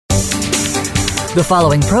The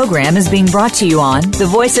following program is being brought to you on the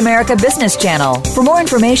Voice America Business Channel. For more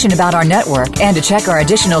information about our network and to check our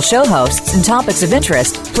additional show hosts and topics of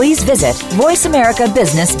interest, please visit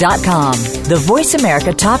voiceamericabusiness.com. The Voice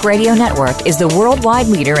America Talk Radio Network is the worldwide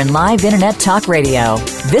leader in live Internet talk radio.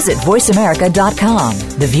 Visit voiceamerica.com.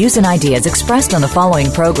 The views and ideas expressed on the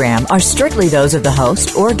following program are strictly those of the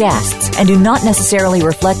host or guests and do not necessarily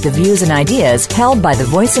reflect the views and ideas held by the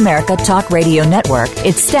Voice America Talk Radio Network,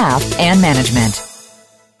 its staff, and management.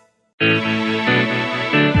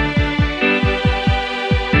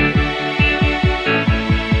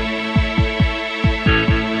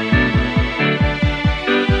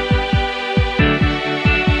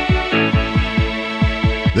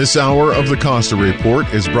 This hour of the Costa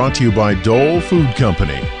Report is brought to you by Dole Food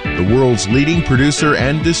Company, the world's leading producer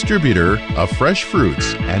and distributor of fresh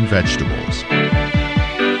fruits and vegetables.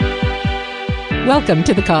 Welcome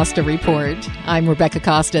to the Costa Report. I'm Rebecca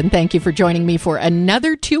Costa, and thank you for joining me for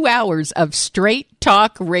another 2 hours of straight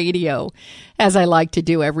talk radio, as I like to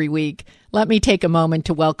do every week. Let me take a moment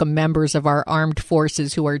to welcome members of our armed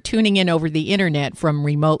forces who are tuning in over the internet from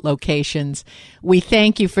remote locations. We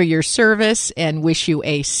thank you for your service and wish you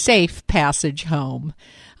a safe passage home.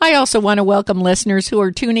 I also want to welcome listeners who are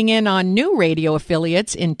tuning in on new radio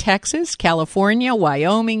affiliates in Texas, California,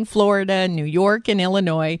 Wyoming, Florida, New York, and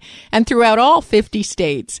Illinois, and throughout all 50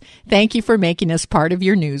 states. Thank you for making us part of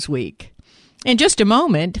your news week. In just a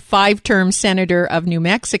moment, 5-term Senator of New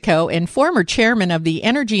Mexico and former chairman of the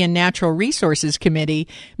Energy and Natural Resources Committee,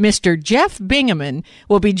 Mr. Jeff Bingaman,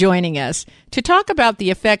 will be joining us to talk about the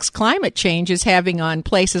effects climate change is having on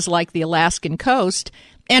places like the Alaskan coast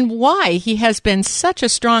and why he has been such a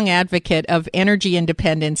strong advocate of energy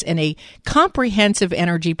independence and a comprehensive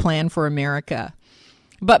energy plan for America.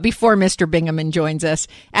 But before Mr. Bingaman joins us,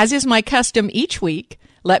 as is my custom each week,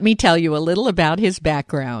 let me tell you a little about his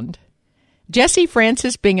background. Jesse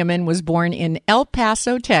Francis Bingaman was born in El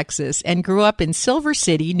Paso, Texas, and grew up in Silver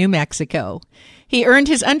City, New Mexico. He earned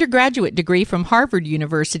his undergraduate degree from Harvard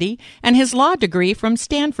University and his law degree from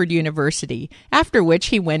Stanford University, after which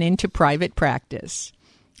he went into private practice.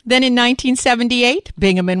 Then in 1978,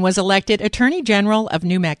 Bingaman was elected Attorney General of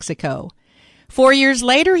New Mexico. 4 years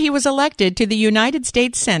later, he was elected to the United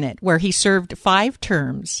States Senate, where he served 5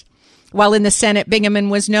 terms. While in the Senate, Bingaman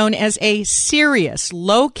was known as a serious,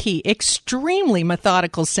 low-key, extremely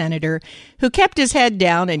methodical senator who kept his head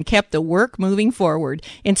down and kept the work moving forward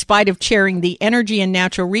in spite of chairing the Energy and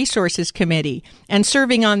Natural Resources Committee and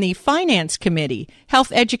serving on the Finance Committee,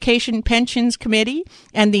 Health, Education, Pensions Committee,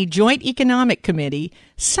 and the Joint Economic Committee.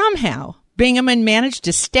 Somehow, Bingaman managed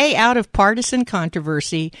to stay out of partisan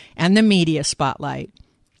controversy and the media spotlight.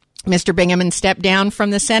 Mr. Bingaman stepped down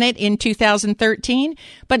from the Senate in 2013,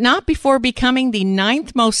 but not before becoming the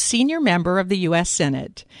 9th most senior member of the U.S.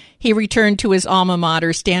 Senate. He returned to his alma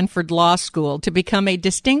mater, Stanford Law School, to become a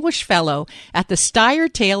distinguished fellow at the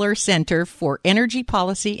Steyer-Taylor Center for Energy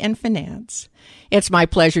Policy and Finance. It's my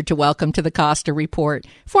pleasure to welcome to the Costa Report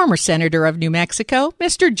former Senator of New Mexico,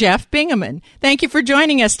 Mr. Jeff Bingaman. Thank you for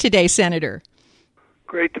joining us today, Senator.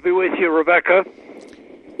 Great to be with you, Rebecca.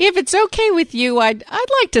 If it's okay with you, I'd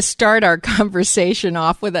like to start our conversation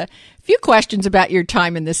off with a few questions about your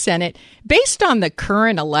time in the Senate. Based on the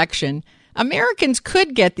current election, Americans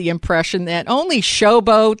could get the impression that only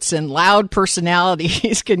showboats and loud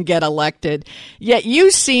personalities can get elected. Yet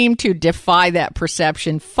you seem to defy that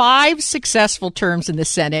perception. 5 successful terms in the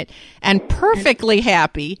Senate and perfectly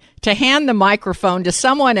happy to hand the microphone to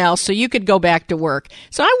someone else so you could go back to work.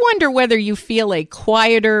 So I wonder whether you feel a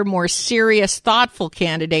quieter, more serious, thoughtful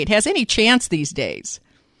candidate has any chance these days.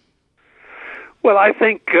 Well, I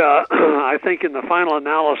think in the final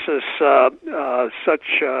analysis,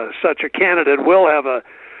 such a candidate will have a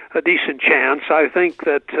decent chance. I think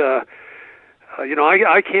that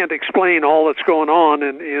I can't explain all that's going on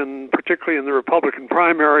in particularly in the Republican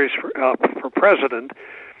primaries for president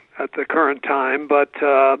at the current time. But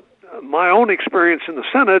my own experience in the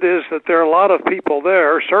Senate is that there are a lot of people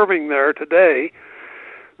there serving there today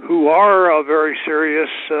who are very serious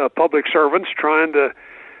public servants trying to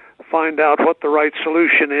find out what the right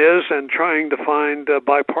solution is and trying to find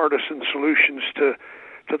bipartisan solutions to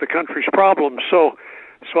the country's problems. So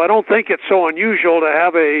I don't think it's so unusual to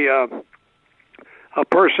have a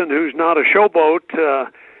person who's not a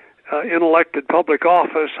showboat in elected public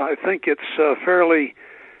office. I think it's fairly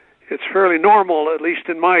normal, at least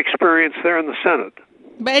in my experience there in the Senate.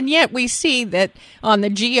 And yet we see that on the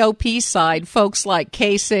GOP side, folks like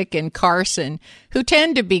Kasich and Carson, who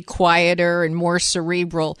tend to be quieter and more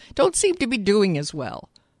cerebral, don't seem to be doing as well.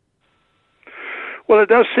 Well, it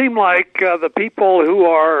does seem like the people who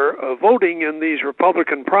are voting in these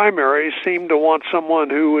Republican primaries seem to want someone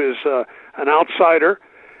who is an outsider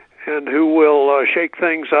and who will shake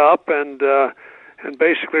things up and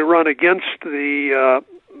basically run against the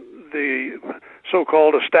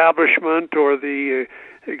so-called establishment or the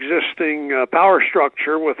existing power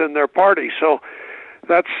structure within their party. So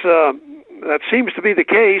that seems to be the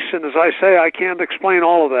case, and as I say, I can't explain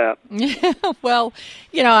all of that. Well,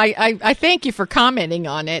 I thank you for commenting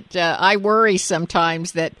on it. I worry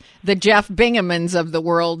sometimes that the Jeff Bingamans of the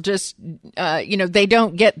world just, they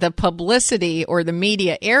don't get the publicity or the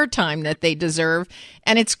media airtime that they deserve,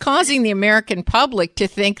 and it's causing the American public to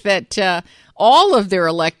think that all of their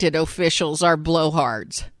elected officials are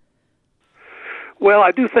blowhards. Well,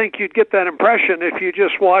 I do think you'd get that impression if you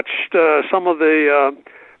just watched some of the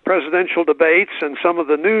presidential debates and some of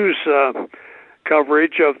the news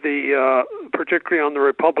coverage of the, particularly on the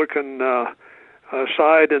Republican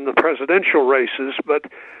side in the presidential races. But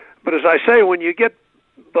as I say, when you get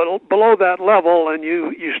below that level and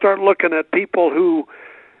you start looking at people who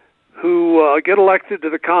get elected to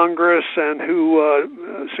the Congress and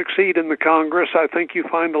who succeed in the Congress, I think you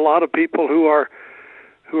find a lot of people who are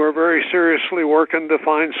very seriously working to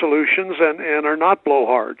find solutions and are not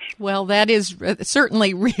blowhards. Well, that is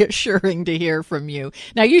certainly reassuring to hear from you.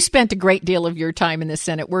 Now, you spent a great deal of your time in the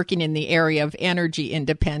Senate working in the area of energy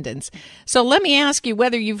independence. So let me ask you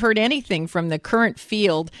whether you've heard anything from the current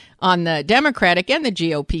field on the Democratic and the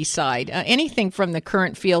GOP side, anything from the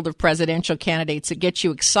current field of presidential candidates that gets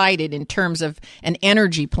you excited in terms of an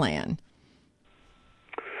energy plan.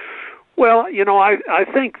 Well, I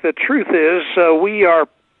think the truth is we are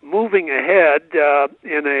moving ahead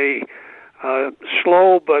in a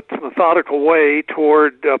slow but methodical way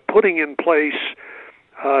toward putting in place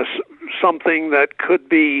something that could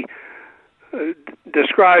be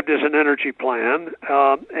described as an energy plan.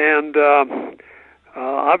 And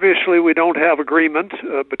obviously we don't have agreement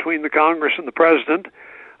between the Congress and the President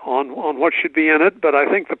on what should be in it, but I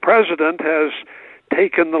think the President has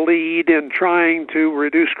taken the lead in trying to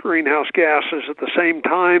reduce greenhouse gases at the same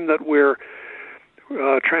time that we're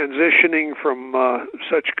transitioning from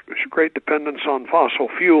such great dependence on fossil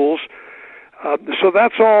fuels. So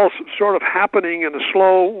that's all sort of happening in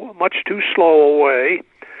a much too slow a way.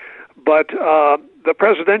 But the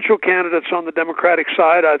presidential candidates on the Democratic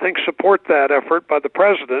side, I think, support that effort by the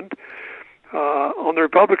president. On the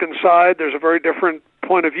Republican side, there's a very different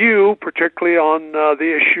point of view, particularly on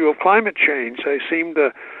the issue of climate change. They seem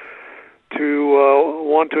to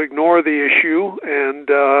want to ignore the issue and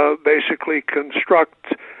basically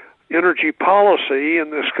construct energy policy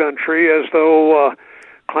in this country as though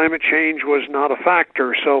climate change was not a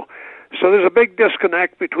factor. So there's a big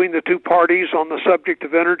disconnect between the two parties on the subject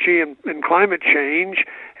of energy and climate change,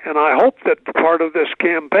 and I hope that part of this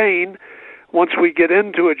campaign, once we get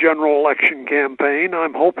into a general election campaign,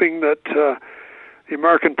 I'm hoping that the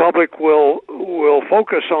American public will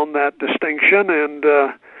focus on that distinction, and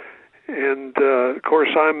of course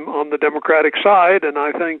I'm on the Democratic side, and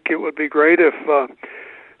I think it would be great if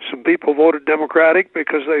some people voted Democratic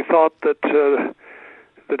because they thought that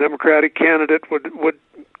the Democratic candidate would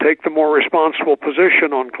take the more responsible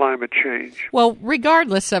position on climate change. Well,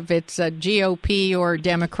 regardless of it's a GOP or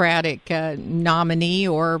Democratic nominee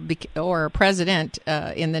or president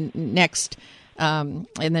in the next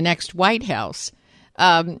White House,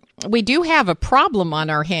 we do have a problem on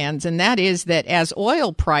our hands, and that is that as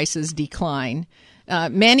oil prices decline,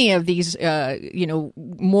 many of these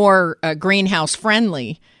more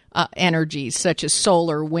greenhouse-friendly energies, such as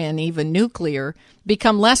solar, wind, even nuclear,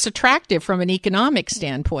 become less attractive from an economic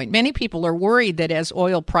standpoint. Many people are worried that as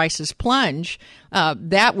oil prices plunge,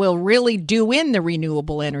 that will really do in the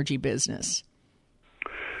renewable energy business.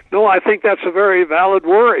 No, I think that's a very valid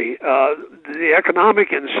worry. The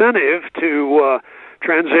economic incentive to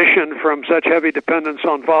transition from such heavy dependence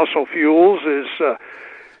on fossil fuels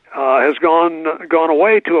has gone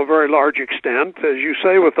away to a very large extent. As you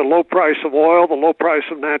say, with the low price of oil, the low price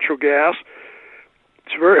of natural gas,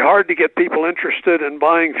 it's very hard to get people interested in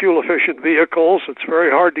buying fuel-efficient vehicles. It's very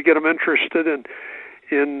hard to get them interested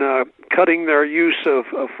in cutting their use of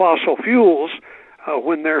fossil fuels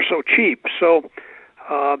when they're so cheap. So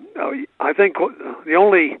I think the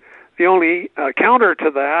only counter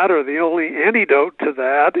to that, or the only antidote to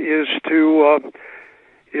that, is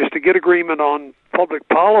to get agreement on public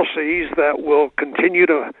policies that will continue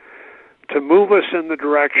to move us in the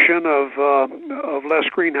direction of less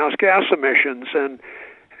greenhouse gas emissions, and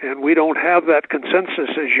we don't have that consensus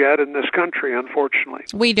as yet in this country, unfortunately.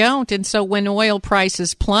 We don't, and so when oil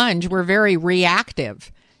prices plunge, we're very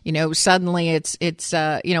reactive. suddenly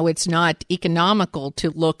it's not economical to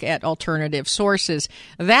look at alternative sources.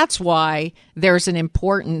 That's why there's an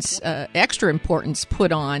extra importance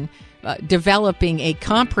put on developing a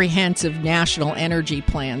comprehensive national energy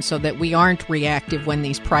plan so that we aren't reactive when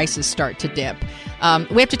these prices start to dip.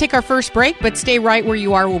 We have to take our first break, but stay right where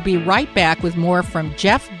you are. We'll be right back with more from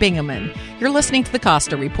Jeff Bingaman. You're listening to the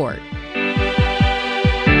Costa Report.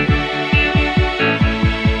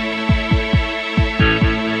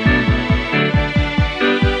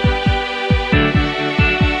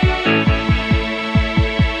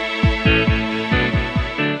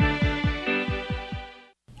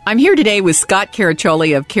 I'm here today with Scott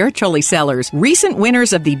Caraccioli of Caraccioli Cellars, recent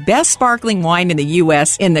winners of the best sparkling wine in the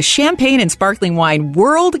U.S. in the Champagne and Sparkling Wine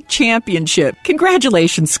World Championship.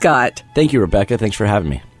 Congratulations, Scott. Thank you, Rebecca. Thanks for having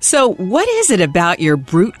me. So what is it about your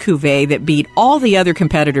Brut Cuvée that beat all the other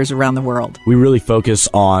competitors around the world? We really focus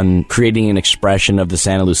on creating an expression of the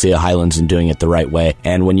Santa Lucia Highlands and doing it the right way.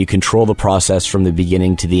 And when you control the process from the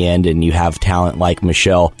beginning to the end and you have talent like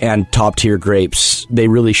Michelle and top-tier grapes, they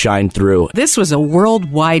really shine through. This was a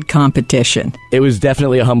worldwide competition. It was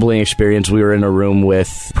definitely a humbling experience. We were in a room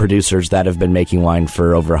with producers that have been making wine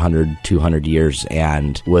for over 100, 200 years,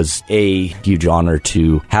 and was a huge honor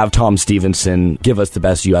to have Tom Stevenson give us the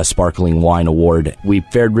best U.S. Sparkling Wine Award. We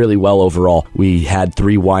fared really well overall. We had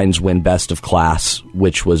 3 wines win Best of Class,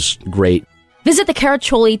 which was great. Visit the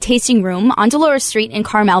Caraccioli Tasting Room on Dolores Street in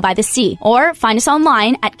Carmel by the Sea, or find us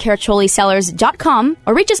online at caraccioliCellars.com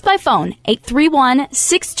or reach us by phone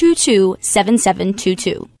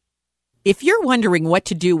 831-622-7722. If you're wondering what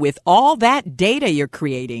to do with all that data you're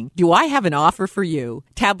creating, do I have an offer for you?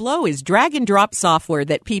 Tableau is drag-and-drop software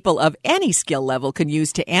that people of any skill level can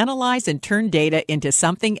use to analyze and turn data into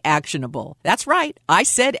something actionable. That's right, I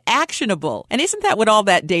said actionable. And isn't that what all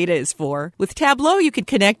that data is for? With Tableau, you can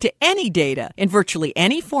connect to any data in virtually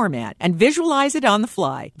any format and visualize it on the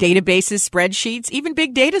fly. Databases, spreadsheets, even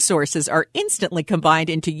big data sources are instantly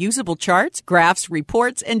combined into usable charts, graphs,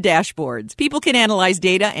 reports, and dashboards. People can analyze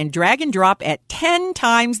data and drag and drop at 10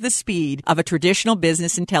 times the speed of a traditional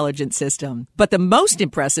business intelligence system. But the most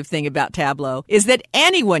impressive thing about Tableau is that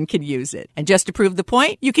anyone can use it. And just to prove the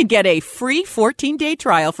point, you can get a free 14-day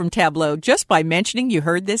trial from Tableau just by mentioning you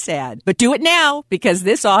heard this ad. But do it now, because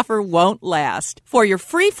this offer won't last. For your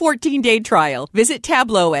free 14-day trial, visit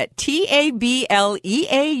Tableau at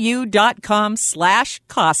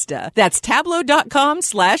tableau.com/Costa. That's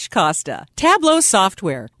tableau.com/Costa. Tableau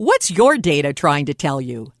software. What's your data trying to tell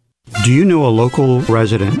you? Do you know a local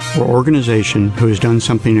resident or organization who has done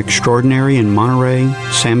something extraordinary in Monterey,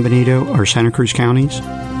 San Benito, or Santa Cruz counties?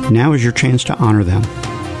 Now is your chance to honor them.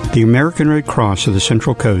 The American Red Cross of the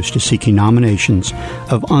Central Coast is seeking nominations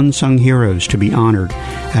of unsung heroes to be honored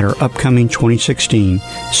at our upcoming 2016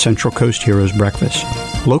 Central Coast Heroes Breakfast.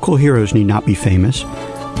 Local heroes need not be famous,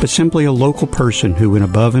 but simply a local person who went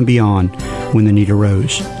above and beyond when the need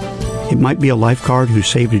arose. It might be a lifeguard who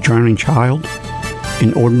saved a drowning child,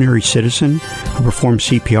 an ordinary citizen who performed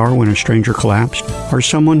CPR when a stranger collapsed, or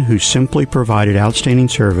someone who simply provided outstanding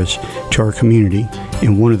service to our community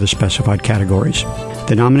in one of the specified categories.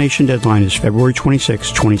 The nomination deadline is February 26,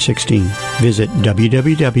 2016. Visit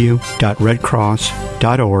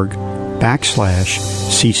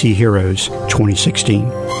www.redcross.org/CCHeroes2016.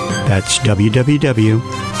 That's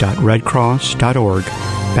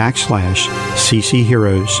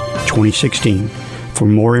www.redcross.org/CCHeroes2016 for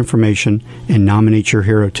more information and nominate your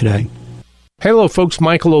hero today. Hello, folks.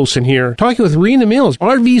 Michael Olson here, talking with Rena Mills,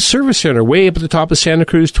 RV Service Center, way up at the top of Santa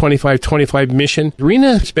Cruz, 2525 Mission.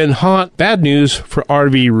 Rena, it's been hot. Bad news for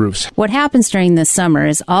RV roofs. What happens during the summer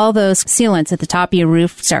is all those sealants at the top of your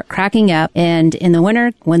roof start cracking up, and in the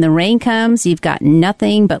winter, when the rain comes, you've got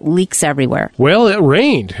nothing but leaks everywhere. Well, it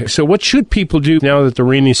rained. So what should people do now that the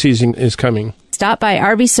rainy season is coming? Stop by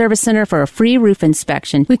RV Service Center for a free roof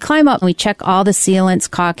inspection. We climb up and we check all the sealants,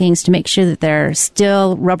 caulkings to make sure that they're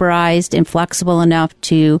still rubberized and flexible enough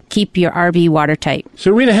to keep your RV watertight.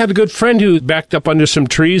 So Rena had a good friend who backed up under some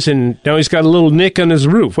trees and now he's got a little nick on his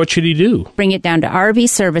roof. What should he do? Bring it down to RV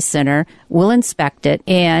Service Center. We'll inspect it,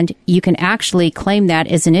 and you can actually claim that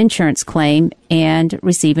as an insurance claim and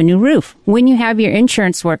receive a new roof. When you have your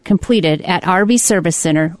insurance work completed at RV Service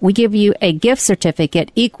Center, we give you a gift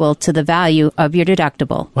certificate equal to the value of your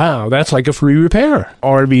deductible. Wow, that's like a free repair.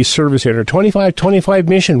 RV Service Center, 2525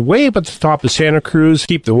 Mission, way up at the top of Santa Cruz.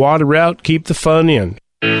 Keep the water out, keep the fun in.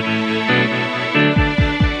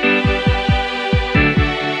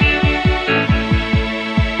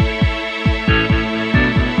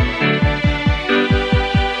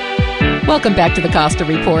 Welcome back to the Costa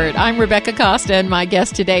Report. I'm Rebecca Costa, and my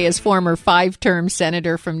guest today is former 5-term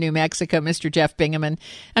senator from New Mexico, Mr. Jeff Bingaman.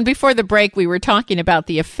 And before the break, we were talking about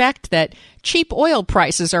the effect that cheap oil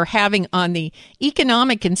prices are having on the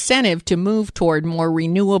economic incentive to move toward more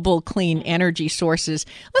renewable, clean energy sources.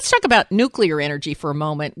 Let's talk about nuclear energy for a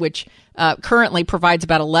moment, which currently provides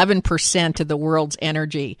about 11% of the world's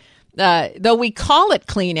energy. Though we call it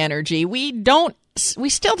clean energy, we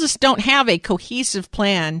still just don't have a cohesive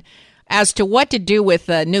plan as to what to do with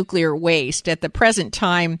nuclear waste. At the present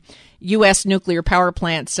time, U.S. nuclear power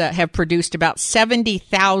plants have produced about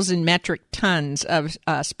 70,000 metric tons of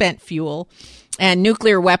spent fuel, and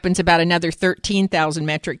nuclear weapons about another 13,000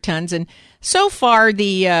 metric tons. And so far,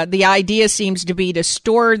 the idea seems to be to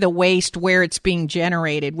store the waste where it's being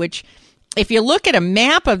generated, which, if you look at a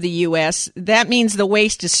map of the U.S., that means the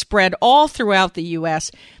waste is spread all throughout the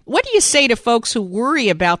U.S. What do you say to folks who worry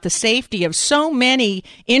about the safety of so many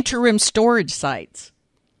interim storage sites?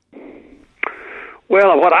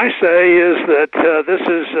 Well, what I say is that this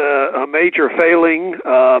is a major failing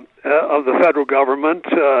of the federal government,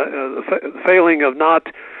 failing of not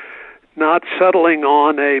settling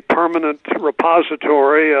on a permanent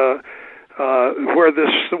repository where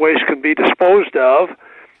this waste can be disposed of.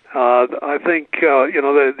 I think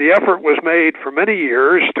the effort was made for many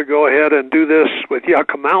years to go ahead and do this with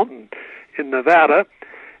Yucca Mountain in Nevada,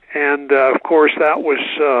 and of course that was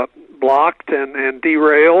blocked and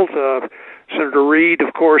derailed. Senator Reid,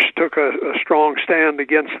 of course, took a strong stand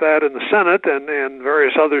against that in the Senate, and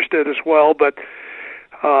various others did as well. But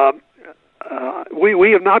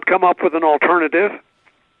we have not come up with an alternative.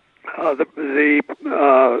 The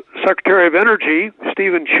Secretary of Energy,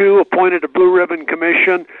 Stephen Chu, appointed a Blue Ribbon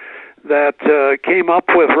Commission that came up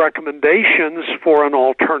with recommendations for an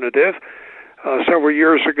alternative several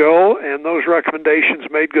years ago, and those recommendations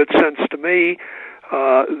made good sense to me.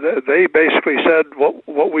 They basically said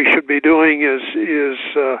what we should be doing is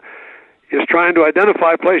trying to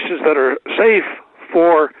identify places that are safe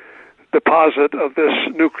for deposit of this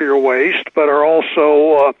nuclear waste, but are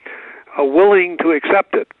also willing to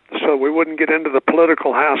accept it, so we wouldn't get into the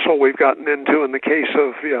political hassle we've gotten into in the case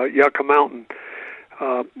of Yucca Mountain.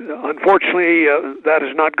 Unfortunately, that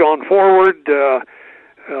has not gone forward.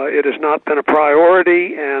 It has not been a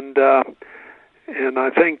priority, and I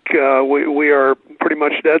think we are pretty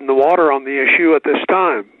much dead in the water on the issue at this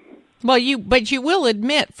time. Well, but you will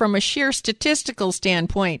admit, from a sheer statistical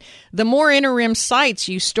standpoint, the more interim sites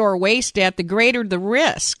you store waste at, the greater the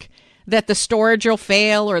risk that the storage will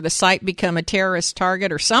fail or the site become a terrorist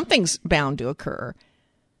target or something's bound to occur.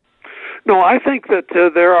 No, I think that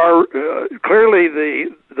there are clearly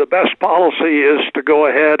the best policy is to go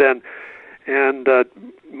ahead and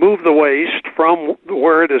move the waste from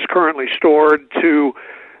where it is currently stored to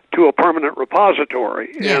a permanent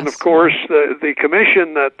repository. Yes. And of course, the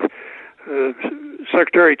commission that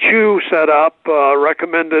Secretary Chu set up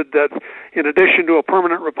recommended that in addition to a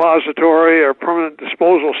permanent repository or permanent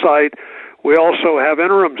disposal site, we also have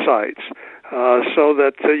interim sites so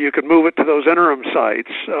that you could move it to those interim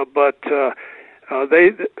sites. But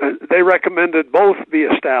they recommended both be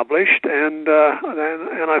established, and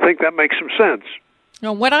I think that makes some sense.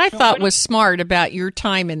 Now, what I thought was smart about your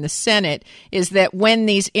time in the Senate is that when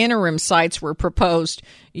these interim sites were proposed,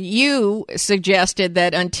 you suggested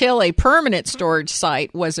that until a permanent storage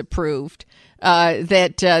site was approved,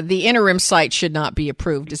 that the interim site should not be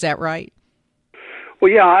approved. Is that right?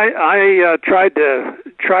 Well, yeah, I tried to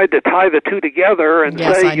tie the two together and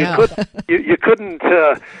say you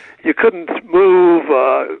couldn't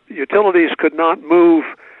move utilities could not move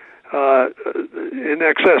in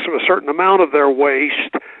excess of a certain amount of their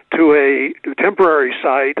waste to a temporary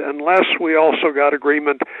site unless we also got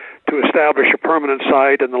agreement to establish a permanent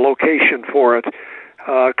site and the location for it.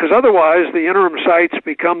 Because otherwise the interim sites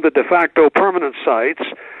become the de facto permanent sites,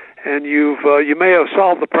 and you may have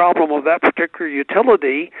solved the problem of that particular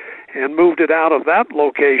utility and moved it out of that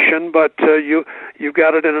location, but you've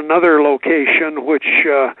got it in another location which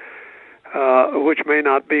may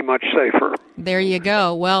not be much safer. There you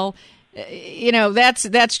go. Well,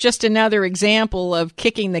 that's just another example of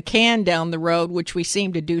kicking the can down the road, which we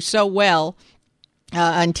seem to do so well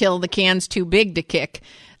until the can's too big to kick.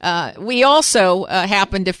 We also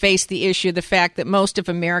happen to face the issue, the fact that most of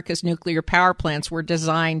America's nuclear power plants were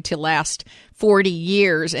designed to last 40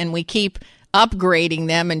 years, and we keep upgrading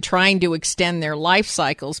them and trying to extend their life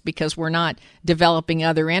cycles because we're not developing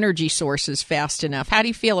other energy sources fast enough. How do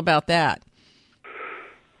you feel about that?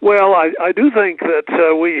 Well, I do think that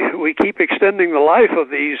we keep extending the life of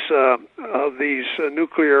these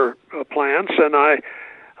nuclear plants, and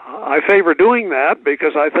I favor doing that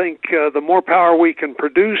because I think the more power we can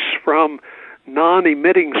produce from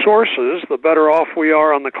non-emitting sources, the better off we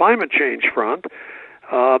are on the climate change front.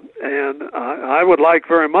 And I would like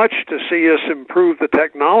very much to see us improve the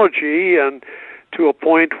technology and to a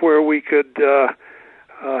point where we could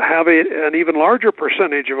have an even larger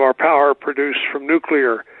percentage of our power produced from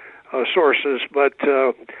nuclear sources. But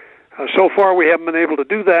so far we haven't been able to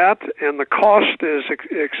do that, and the cost is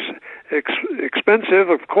expensive,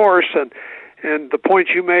 of course, and the point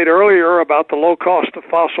you made earlier about the low cost of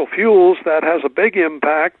fossil fuels, that has a big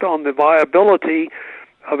impact on the viability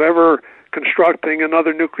of ever constructing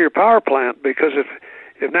another nuclear power plant, because if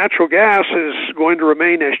natural gas is going to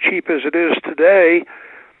remain as cheap as it is today,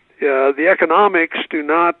 the economics do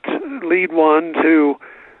not lead one to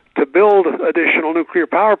build additional nuclear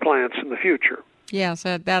power plants in the future. Yes,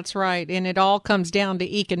 that's right. And it all comes down to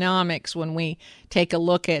economics when we take a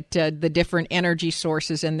look at the different energy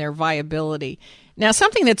sources and their viability. Now,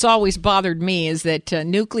 something that's always bothered me is that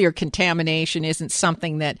nuclear contamination isn't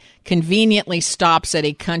something that conveniently stops at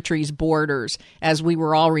a country's borders, as we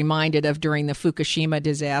were all reminded of during the Fukushima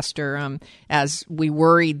disaster, as we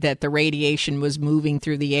worried that the radiation was moving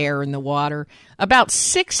through the air and the water. About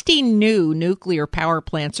 60 new nuclear power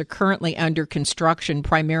plants are currently under construction,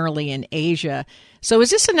 primarily in Asia. So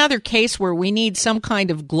is this another case where we need some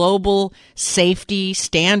kind of global safety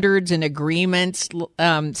standards and agreements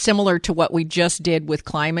similar to what we just did with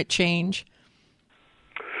climate change?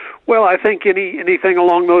 Well, I think anything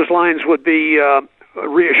along those lines would be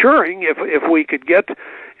reassuring if we could get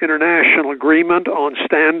international agreement on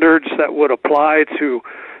standards that would apply to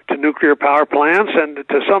nuclear power plants. And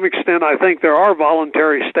to some extent, I think there are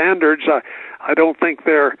voluntary standards. I don't think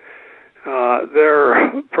they're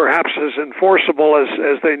perhaps as enforceable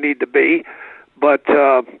as they need to be, but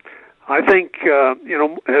I think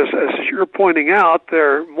as you're pointing out,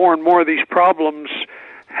 there more and more of these problems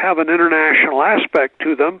have an international aspect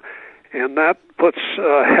to them, and that puts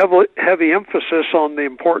heavy emphasis on the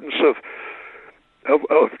importance of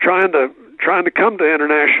trying to come to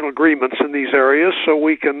international agreements in these areas, so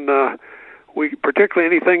we can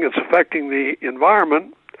particularly anything that's affecting the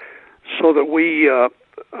environment, so that we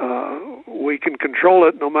can control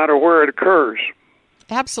it no matter where it occurs.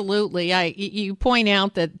 Absolutely. You point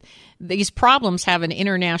out that these problems have an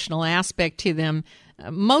international aspect to them.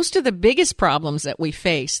 Most of the biggest problems that we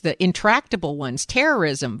face, the intractable ones,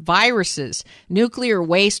 terrorism, viruses, nuclear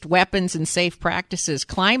waste, weapons and safe practices,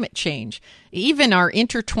 climate change, even our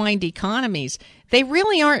intertwined economies, they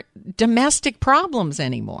really aren't domestic problems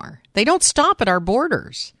anymore. They don't stop at our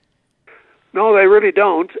borders. No, they really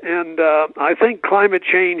don't, and I think climate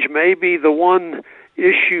change may be the one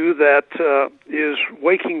issue that is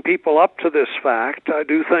waking people up to this fact. I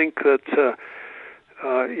do think that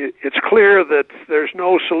it's clear that there's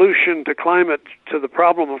no solution to the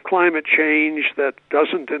problem of climate change that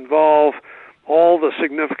doesn't involve all the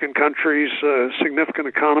significant countries, significant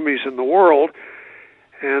economies in the world,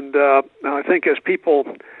 and I think as people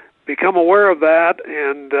become aware of that,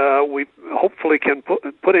 and we hopefully can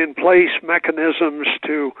put in place mechanisms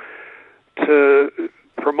to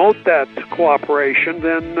promote that cooperation,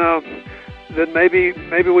 then maybe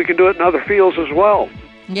we can do it in other fields as well.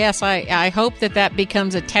 Yes, I hope that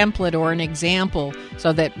becomes a template or an example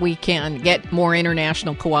so that we can get more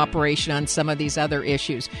international cooperation on some of these other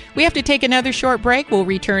issues. We have to take another short break. We'll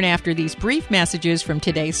return after these brief messages from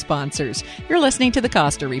today's sponsors. You're listening to the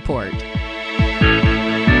Costa Report.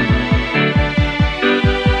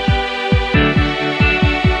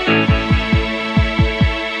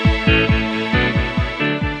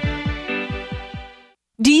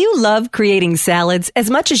 Do you love creating salads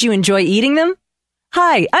as much as you enjoy eating them?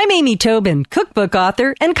 Hi, I'm Amy Tobin, cookbook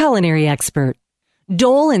author and culinary expert.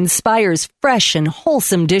 Dole inspires fresh and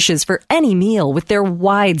wholesome dishes for any meal with their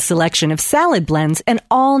wide selection of salad blends and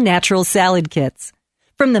all-natural salad kits.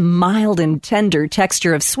 From the mild and tender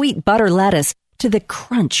texture of sweet butter lettuce to the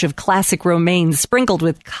crunch of classic romaine sprinkled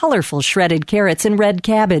with colorful shredded carrots and red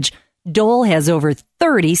cabbage, Dole has over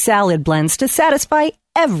 30 salad blends to satisfy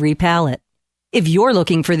every palate. If you're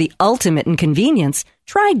looking for the ultimate in convenience,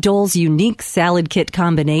 try Dole's unique salad kit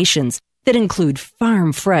combinations that include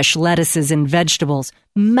farm-fresh lettuces and vegetables,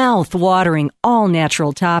 mouth-watering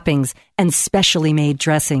all-natural toppings, and specially made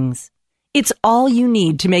dressings. It's all you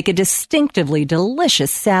need to make a distinctively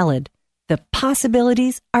delicious salad. The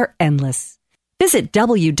possibilities are endless. Visit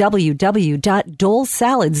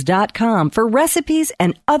www.dolesalads.com for recipes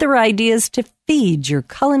and other ideas to feed your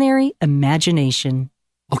culinary imagination.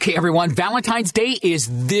 Okay, everyone, Valentine's Day is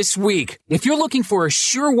this week. If you're looking for a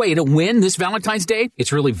sure way to win this Valentine's Day,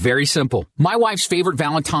 it's really very simple. My wife's favorite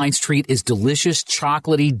Valentine's treat is delicious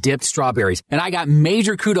chocolatey dipped strawberries, and I got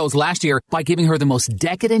major kudos last year by giving her the most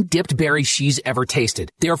decadent dipped berries she's ever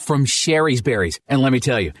tasted. They're from Sherry's Berries, and let me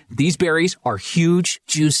tell you, these berries are huge,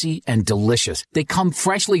 juicy, and delicious. They come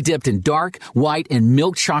freshly dipped in dark, white, and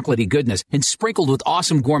milk chocolatey goodness, and sprinkled with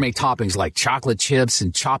awesome gourmet toppings like chocolate chips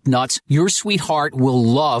and chopped nuts. Your sweetheart will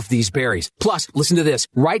love these berries. Plus, listen to this.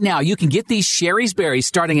 Right now, you can get these Sherry's Berries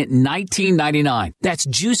starting at $19.99. That's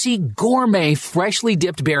juicy, gourmet, freshly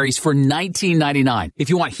dipped berries for $19.99.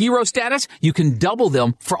 If you want hero status, you can double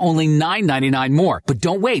them for only $9.99 more. But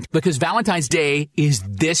don't wait, because Valentine's Day is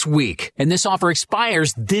this week, and this offer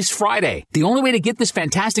expires this Friday. The only way to get this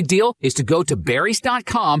fantastic deal is to go to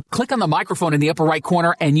berries.com, click on the microphone in the upper right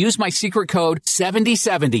corner, and use my secret code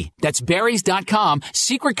 7070. That's berries.com,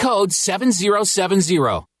 secret code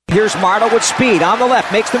 7070. Here's Marta with speed on the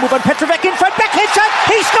left, makes the move on Petrovic in front, backhand shot,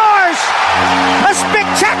 he scores! A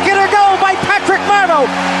spectacular goal by Patrick Marto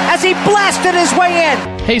as he blasted his way in.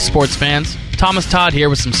 Hey sports fans, Thomas Todd here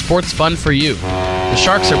with some sports fun for you. The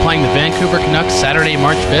Sharks are playing the Vancouver Canucks Saturday,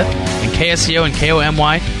 March 5th, and KSCO and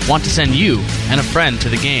KOMY want to send you and a friend to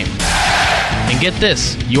the game. And get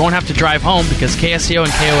this, you won't have to drive home because KSCO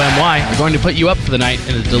and KOMY are going to put you up for the night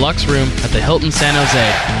in a deluxe room at the Hilton San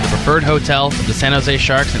Jose, the preferred hotel of the San Jose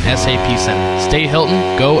Sharks and SAP Center. Stay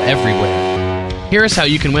Hilton, go everywhere. Here's how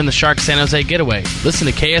you can win the Sharks San Jose getaway. Listen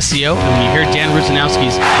to KSCO, and when you hear Dan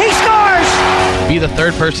Rusanowski's "He scores!" be the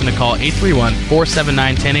third person to call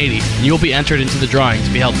 831-479-1080, and you will be entered into the drawing to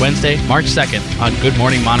be held Wednesday, March 2nd on Good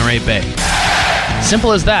Morning Monterey Bay.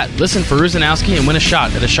 Simple as that. Listen for Rusanowski and win a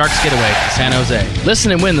shot at a Sharks Getaway to San Jose.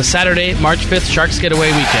 Listen and win the Saturday, March 5th Sharks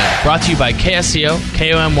Getaway weekend. Brought to you by KSCO,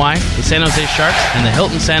 KOMY, the San Jose Sharks, and the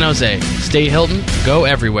Hilton San Jose. Stay Hilton, go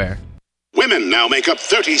everywhere. Women now make up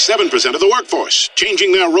 37% of the workforce,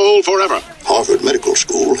 changing their role forever. Harvard Medical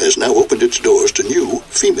School has now opened its doors to new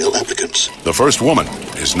female applicants. The first woman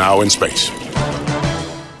is now in space.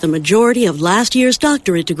 The majority of last year's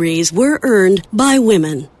doctorate degrees were earned by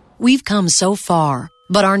women. We've come so far,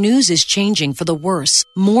 but our news is changing for the worse.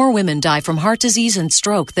 More women die from heart disease and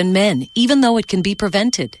stroke than men, even though it can be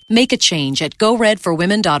prevented. Make a change at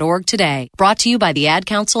GoRedForWomen.org today. Brought to you by the Ad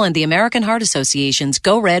Council and the American Heart Association's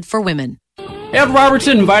Go Red for Women. Ed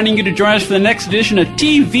Robertson inviting you to join us for the next edition of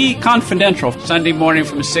TV Confidential, Sunday morning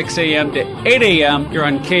from 6 a.m. to 8 a.m. here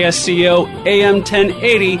on KSCO AM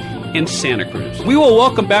 1080 in Santa Cruz. We will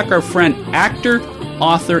welcome back our friend, actor,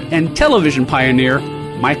 author, and television pioneer,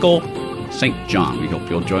 Michael St. John. We hope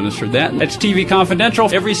you'll join us for that. That's TV Confidential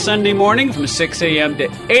every Sunday morning from 6 a.m. to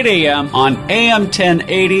 8 a.m. on AM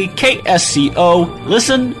 1080 KSCO.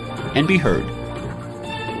 Listen and be heard.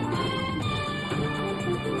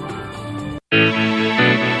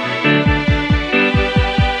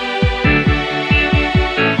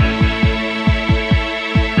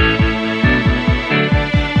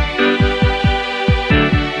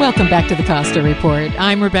 Welcome back to the Costa Report.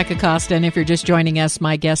 I'm Rebecca Costa, and if you're just joining us,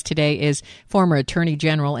 my guest today is former Attorney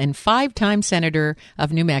General and 5-time Senator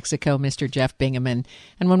of New Mexico, Mr. Jeff Bingaman.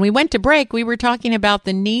 And when we went to break, we were talking about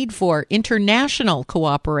the need for international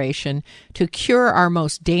cooperation to cure our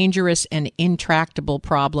most dangerous and intractable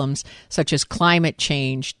problems, such as climate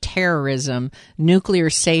change, terrorism, nuclear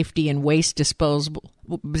safety, and waste disposal,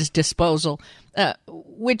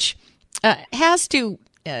 which has to...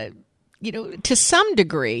 to some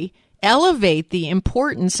degree, elevate the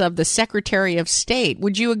importance of the Secretary of State.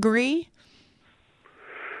 Would you agree?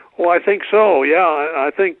 Well, I think so, yeah.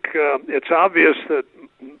 I think it's obvious that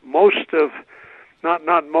most of,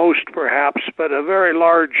 not most perhaps, but a very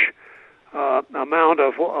large amount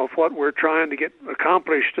of what we're trying to get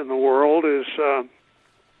accomplished in the world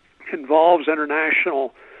involves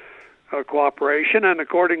international cooperation, and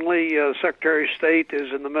accordingly, Secretary of State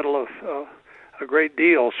is in the middle of a great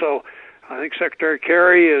deal. So I think Secretary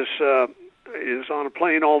Kerry is on a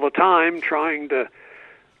plane all the time, trying to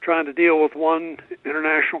deal with one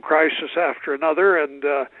international crisis after another, and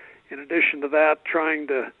in addition to that, trying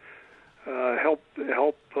to help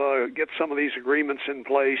get some of these agreements in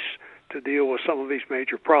place to deal with some of these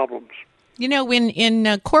major problems. You know,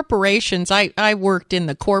 in corporations, I worked in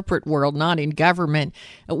the corporate world, not in government.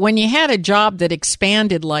 When you had a job that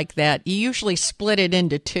expanded like that, you usually split it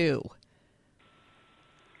into two.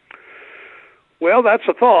 Well, that's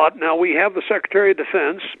a thought. Now, we have the Secretary of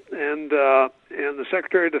Defense, and the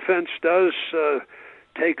Secretary of Defense does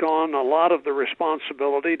take on a lot of the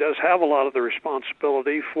responsibility, does have a lot of the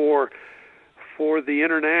responsibility for the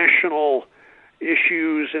international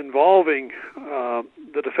issues involving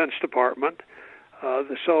the Defense Department.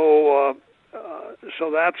 So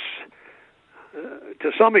that's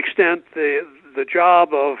to some extent the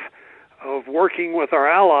job of working with our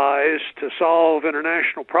allies to solve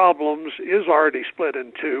international problems is already split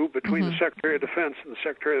in two between the Secretary of Defense and the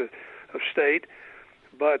Secretary of State.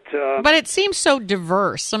 But it seems so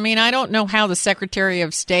diverse. I mean, I don't know how the Secretary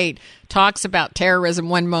of State talks about terrorism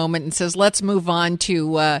one moment and says, let's move on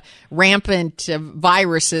to rampant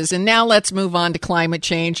viruses, and now let's move on to climate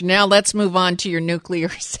change, now let's move on to your nuclear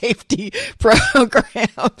safety program.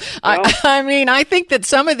 Well, I mean, I think that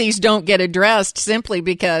some of these don't get addressed simply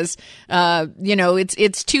because,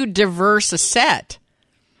 it's too diverse a set.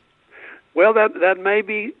 Well, that may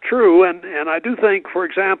be true, and I do think, for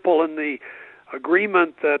example, in the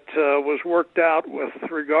agreement that was worked out with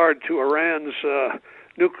regard to Iran's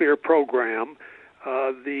nuclear program,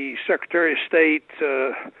 the Secretary of State,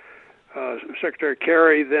 Secretary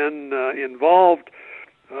Kerry, then involved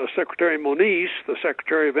Secretary Moniz, the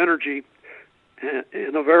Secretary of Energy,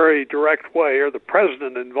 in a very direct way, or the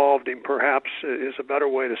President involved him, perhaps, is a better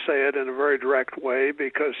way to say it, in a very direct way,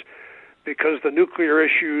 because the nuclear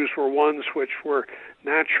issues were ones which were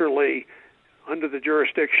naturally under the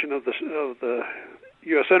jurisdiction of the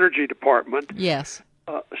U.S. Energy Department. Yes.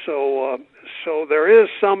 So there is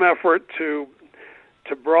some effort to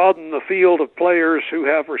broaden the field of players who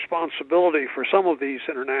have responsibility for some of these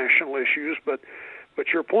international issues. But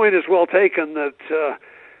your point is well taken that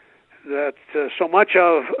so much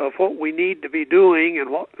of what we need to be doing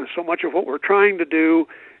and so much of what we're trying to do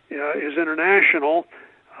is international.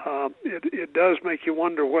 It does make you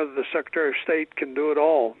wonder whether the Secretary of State can do it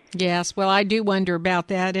all. Yes, well, I do wonder about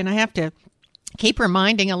that, and I have to keep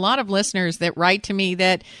reminding a lot of listeners that write to me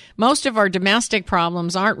that most of our domestic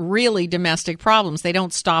problems aren't really domestic problems. They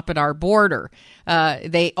don't stop at our border.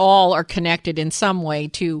 They all are connected in some way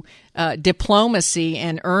to diplomacy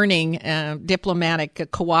and earning diplomatic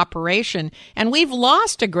cooperation. And we've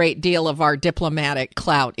lost a great deal of our diplomatic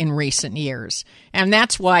clout in recent years. And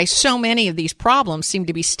that's why so many of these problems seem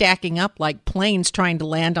to be stacking up like planes trying to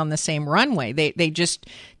land on the same runway. They just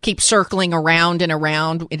keep circling around and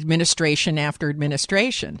around, administration after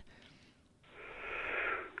administration.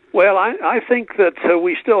 Well, I think that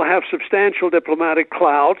we still have substantial diplomatic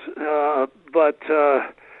clout, but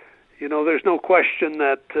there's no question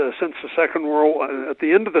that since the at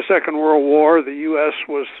the end of the Second World War, the U.S.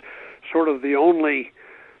 was sort of the only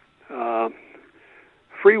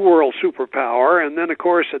free world superpower, and then, of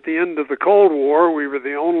course, at the end of the Cold War, we were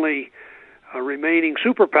the only remaining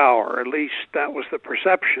superpower. At least that was the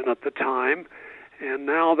perception at the time, and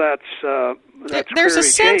now that's there's a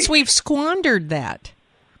sense changed. We've squandered that.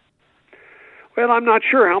 Well, I'm not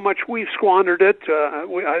sure how much we've squandered it.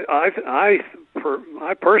 I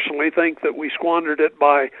personally think that we squandered it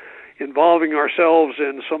by involving ourselves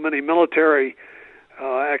in so many military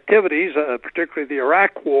activities, particularly the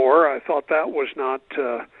Iraq War. I thought that was not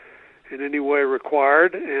in any way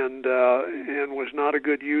required, and was not a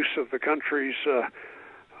good use of the country's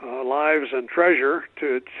lives and treasure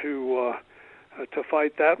to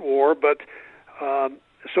fight that war. But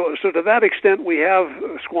so to that extent, we have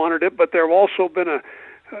squandered it. But there have also been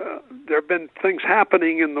there have been things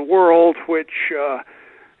happening in the world which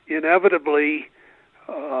inevitably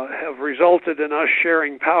have resulted in us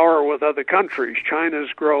sharing power with other countries. China's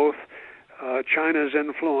growth, China's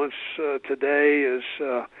influence today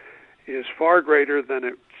is far greater than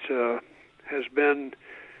it has been,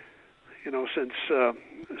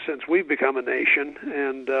 since we've become a nation,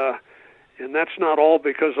 and that's not all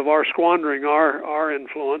because of our squandering our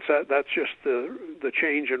influence. That's just the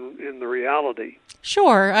change in the reality.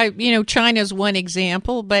 Sure, China's one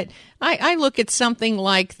example, but I look at something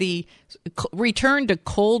like the return to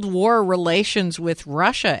Cold War relations with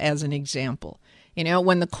Russia as an example.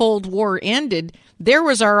 When the Cold War ended, there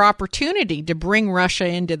was our opportunity to bring Russia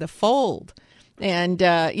into the fold. And,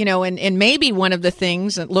 and maybe one of the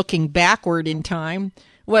things, looking backward in time,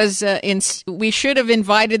 was we should have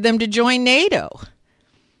invited them to join NATO.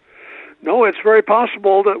 No, it's very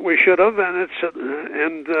possible that we should have,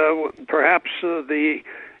 and perhaps the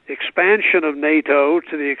expansion of NATO,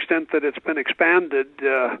 to the extent that it's been expanded,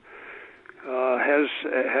 has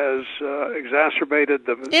exacerbated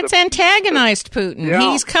It's antagonized Putin.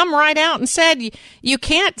 Yeah. He's come right out and said, "You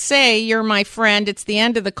can't say you're my friend. It's the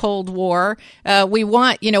end of the Cold War. We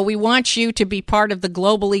want you to be part of the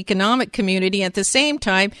global economic community. At the same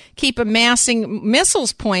time, keep amassing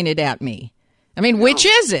missiles pointed at me." I mean, which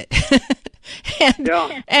is it?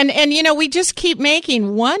 And you know, we just keep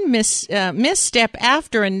making one misstep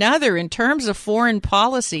after another in terms of foreign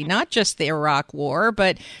policy, not just the Iraq War,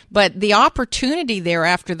 but the opportunity there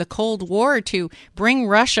after the Cold War to bring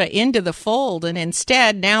Russia into the fold. And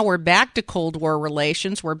instead, now we're back to Cold War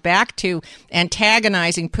relations. We're back to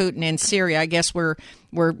antagonizing Putin in Syria. I guess we're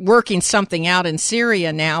working something out in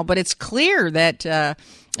Syria now, but it's clear that,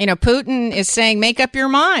 Putin is saying, make up your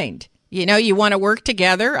mind. You know, you want to work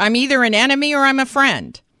together. I'm either an enemy or I'm a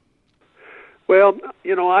friend. Well,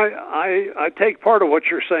 I take part of what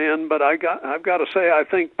you're saying, but I've got to say I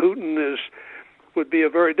think Putin would be a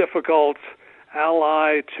very difficult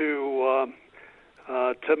ally to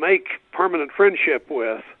make permanent friendship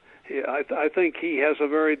with. I think he has a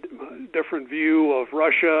very different view of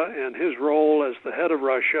Russia and his role as the head of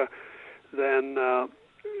Russia than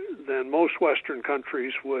most Western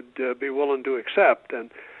countries would be willing to accept. And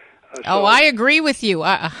I agree with you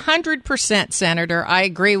 100%, Senator. I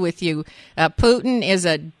agree with you. Putin is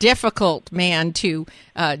a difficult man to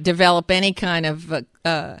develop any kind of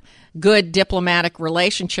good diplomatic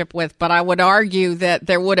relationship with, but I would argue that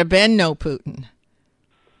there would have been no Putin.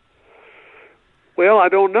 Well, I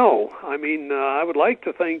don't know. I mean, I would like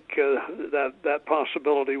to think that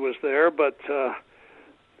possibility was there, but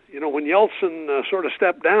when Yeltsin sort of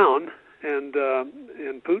stepped down and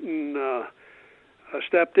Putin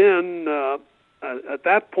stepped in, at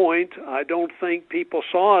that point, I don't think people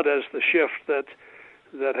saw it as the shift that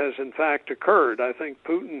has in fact occurred. I think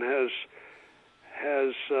Putin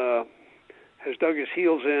has dug his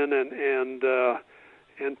heels in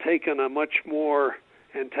and taken a much more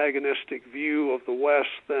antagonistic view of the West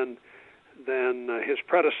than his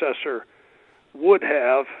predecessor would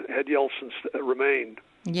have had Yeltsin remained.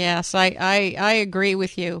 Yes, I agree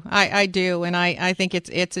with you. I do, and I think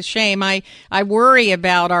it's a shame. I worry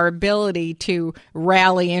about our ability to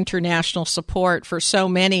rally international support for so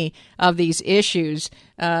many of these issues.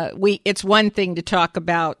 It's one thing to talk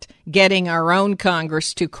about getting our own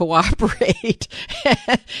Congress to cooperate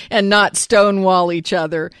and not stonewall each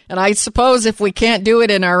other. And I suppose if we can't do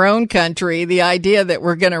it in our own country, the idea that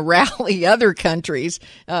we're going to rally other countries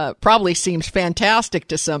probably seems fantastic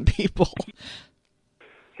to some people.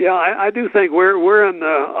 Yeah, I do think we're in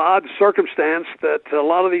the odd circumstance that a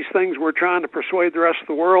lot of these things we're trying to persuade the rest of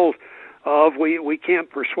the world of, we can't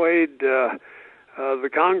persuade the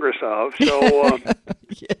Congress of. So,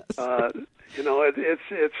 yes.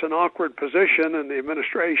 It's an awkward position, and the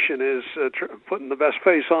administration is putting the best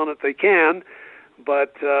face on it they can.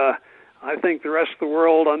 But I think the rest of the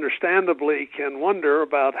world, understandably, can wonder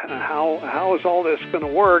about how is all this going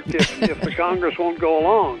to work if the Congress won't go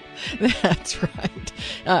along. That's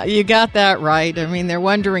right. You got that right. I mean, they're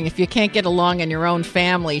wondering if you can't get along in your own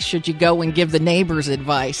family, should you go and give the neighbors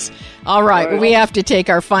advice? All right, well, we have to take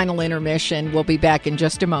our final intermission. We'll be back in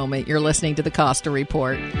just a moment. You're listening to the Costa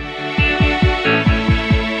Report.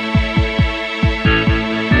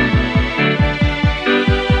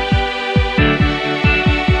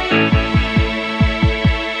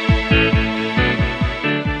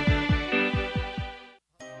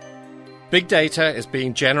 Big data is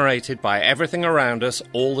being generated by everything around us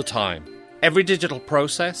all the time. Every digital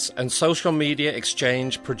process and social media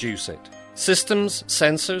exchange produce it. Systems,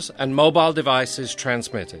 sensors, and mobile devices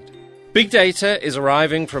transmit it. Big data is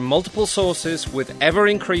arriving from multiple sources with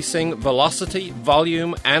ever-increasing velocity,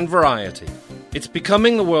 volume, and variety. It's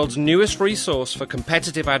becoming the world's newest resource for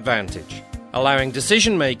competitive advantage, allowing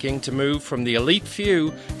decision-making to move from the elite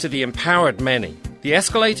few to the empowered many. The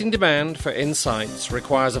escalating demand for insights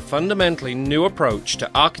requires a fundamentally new approach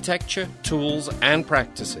to architecture, tools, and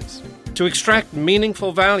practices. To extract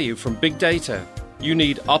meaningful value from big data, you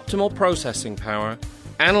need optimal processing power,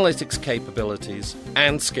 analytics capabilities,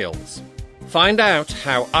 and skills. Find out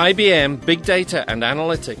how IBM Big Data and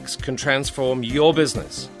Analytics can transform your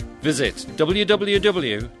business. Visit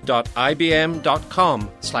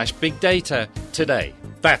www.ibm.com/bigdata today.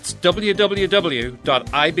 That's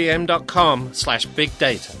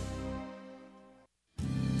www.ibm.com/bigdata.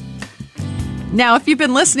 Now, if you've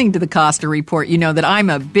been listening to the Costa Report, you know that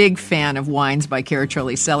I'm a big fan of wines by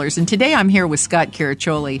Caraccioli Cellars. And today I'm here with Scott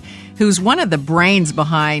Caraccioli, who's one of the brains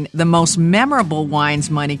behind the most memorable wines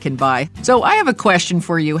money can buy. So I have a question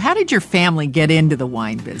for you. How did your family get into the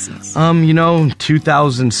wine business?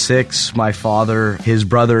 2006, my father, his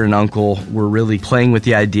brother, and uncle were really playing with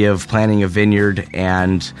the idea of planting a vineyard,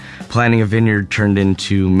 and planting a vineyard turned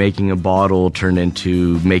into making a bottle, turned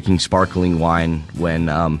into making sparkling wine when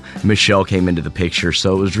Michelle came into the picture.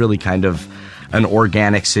 So it was really kind of an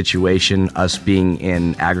organic situation, us being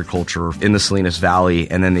in agriculture in the Salinas Valley,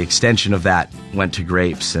 and then the extension of that went to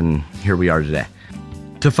grapes, and here we are today.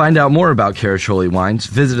 To find out more about Caraccioli wines,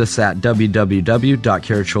 visit us at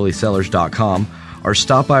www.caracciolisellers.com or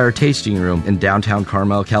stop by our tasting room in downtown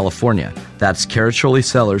Carmel, California. That's Caraccioli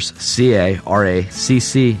Cellars,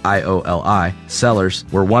 Caraccioli, Cellars,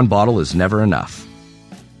 where one bottle is never enough.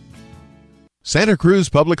 Santa Cruz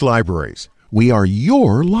Public Libraries. We are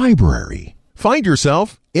your library. Find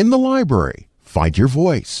yourself in the library. Find your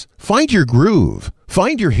voice. Find your groove.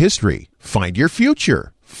 Find your history. Find your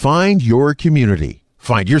future. Find your community.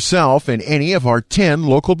 Find yourself in any of our 10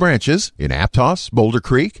 local branches in Aptos, Boulder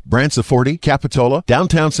Creek, Branciforte, Capitola,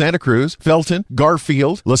 downtown Santa Cruz, Felton,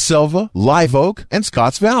 Garfield, La Selva, Live Oak, and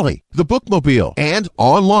Scotts Valley. The Bookmobile, and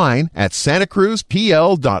online at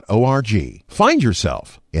santacruzpl.org. Find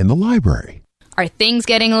yourself in the library. Are things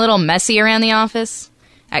getting a little messy around the office?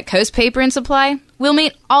 At Coast Paper and Supply, we'll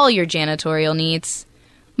meet all your janitorial needs.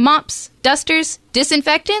 Mops, dusters,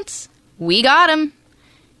 disinfectants? We got 'em.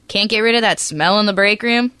 Can't get rid of that smell in the break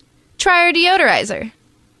room? Try our deodorizer.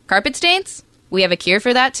 Carpet stains? We have a cure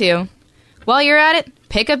for that too. While you're at it,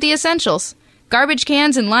 pick up the essentials. Garbage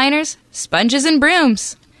cans and liners, sponges and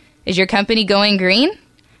brooms. Is your company going green?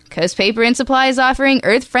 Coast Paper and Supply is offering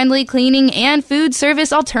earth-friendly cleaning and food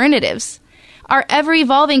service alternatives. Our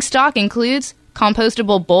ever-evolving stock includes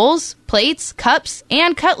compostable bowls, plates, cups,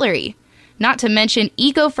 and cutlery. Not to mention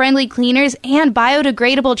eco-friendly cleaners and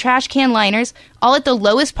biodegradable trash can liners, all at the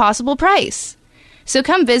lowest possible price. So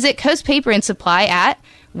come visit Coast Paper and Supply at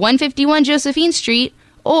 151 Josephine Street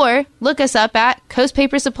or look us up at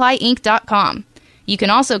coastpapersupplyinc.com. You can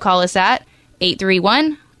also call us at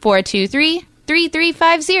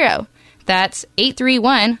 831-423-3350. That's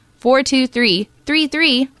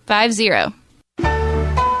 831-423-3350.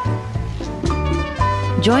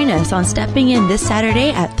 Join us on Stepping In this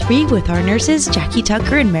Saturday at 3 with our nurses Jackie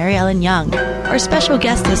Tucker and Mary Ellen Young. Our special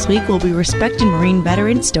guest this week will be Respect and Marine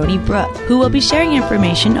veteran Stony Brook, who will be sharing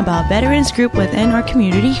information about veterans group within our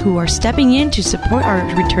community who are stepping in to support our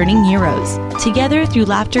returning heroes. Together, through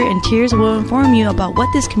laughter and tears, we'll inform you about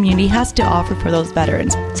what this community has to offer for those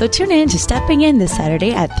veterans. So tune in to Stepping In this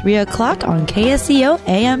Saturday at 3 o'clock on KSCO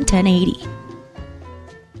AM 1080.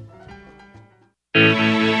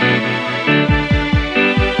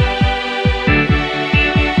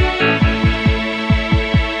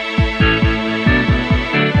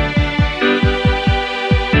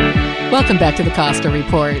 Welcome back to the Costa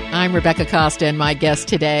Report. I'm Rebecca Costa, and my guest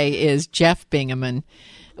today is Jeff Bingaman.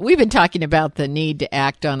 We've been talking about the need to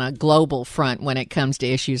act on a global front when it comes to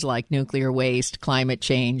issues like nuclear waste, climate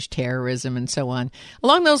change, terrorism, and so on.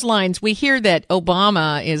 Along those lines, we hear that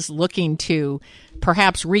Obama is looking to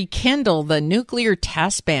perhaps rekindle the nuclear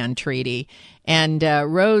test ban treaty. And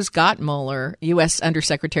Rose Gottmuller, U.S.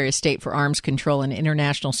 Undersecretary of State for Arms Control and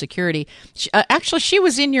International Security, she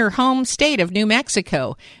was in your home state of New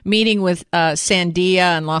Mexico, meeting with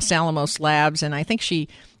Sandia and Los Alamos Labs, and I think she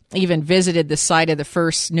even visited the site of the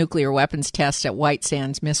first nuclear weapons test at White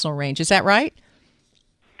Sands Missile Range. Is that right?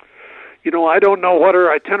 You know, I don't know what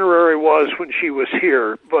her itinerary was when she was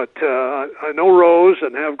here, but I know Rose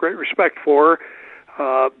and have great respect for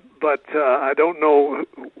her. But I don't know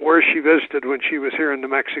where she visited when she was here in New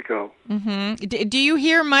Mexico. Mm-hmm. Do you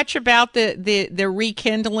hear much about the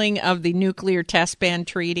rekindling of the nuclear test ban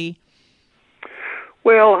treaty?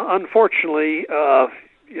 Well, unfortunately,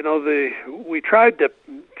 we tried to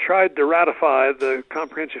ratify the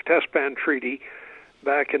Comprehensive Test Ban Treaty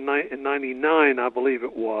back in 99, I believe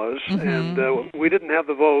it was, mm-hmm. and we didn't have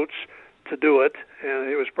the votes to do it, and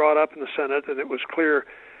it was brought up in the Senate, and it was clear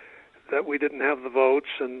that we didn't have the votes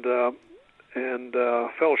and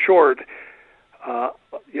fell short. I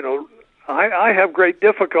have great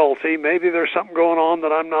difficulty. Maybe there's something going on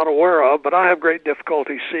that I'm not aware of, but I have great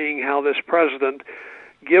difficulty seeing how this president,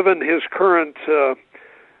 given his current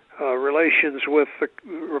relations with the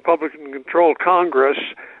Republican-controlled Congress,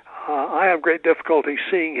 I have great difficulty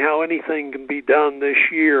seeing how anything can be done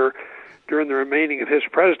this year during the remaining of his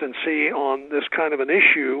presidency on this kind of an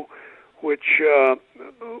issue, which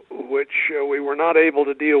we were not able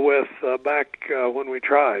to deal with back when we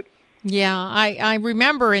tried. Yeah, I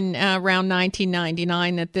remember in around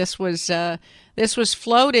 1999 that this was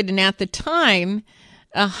floated, and at the time,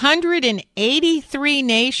 183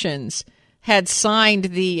 nations had signed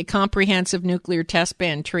the Comprehensive Nuclear Test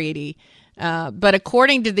Ban Treaty. But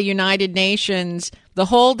according to the United Nations, the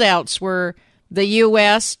holdouts were the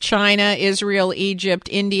U.S., China, Israel, Egypt,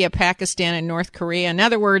 India, Pakistan, and North Korea. In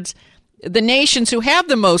other words, the nations who have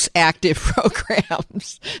the most active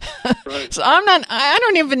programs. Right. So I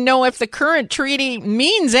don't even know if the current treaty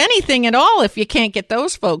means anything at all if you can't get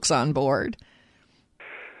those folks on board.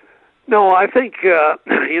 No, I think,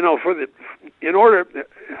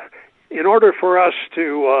 in order for us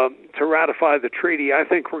to ratify the treaty, I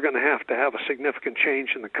think we're going to have a significant change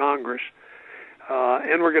in the Congress,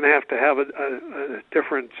 and we're going to have a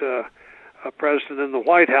different president in the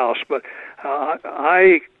White House. But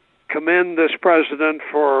I commend this president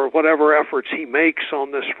for whatever efforts he makes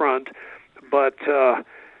on this front. But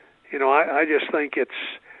I just think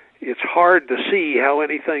it's hard to see how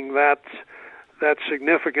anything that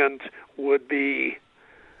significant would be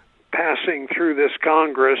passing through this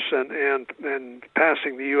Congress and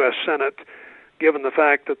passing the U.S. Senate, given the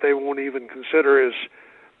fact that they won't even consider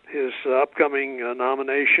his upcoming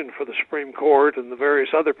nomination for the Supreme Court and the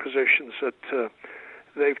various other positions that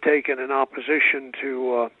they've taken in opposition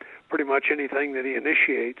to pretty much anything that he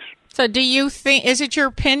initiates. So do you think, is it your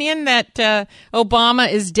opinion that Obama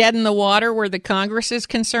is dead in the water where the Congress is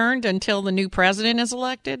concerned until the new president is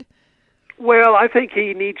elected? Well, I think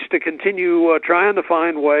he needs to continue trying to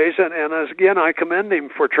find ways, and as again, I commend him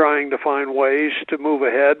for trying to find ways to move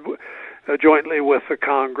ahead jointly with the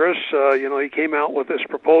Congress. He came out with this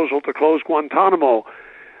proposal to close Guantanamo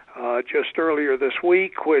just earlier this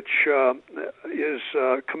week, which is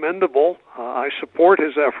commendable. I support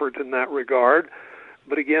his effort in that regard.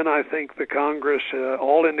 But again, I think the Congress,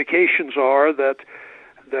 all indications are that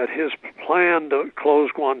his plan to close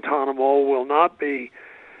Guantanamo will not be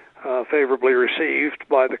favorably received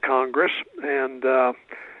by the Congress, and that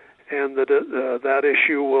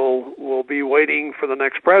issue will be waiting for the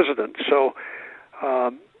next president. So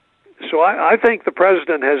I think the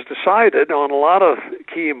president has decided on a lot of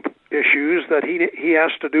key issues that he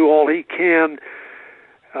has to do all he can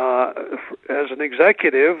as an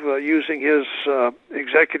executive using his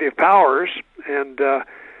executive powers, and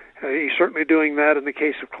he's certainly doing that in the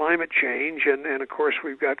case of climate change, and of course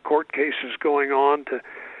we've got court cases going on to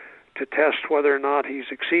test whether or not he's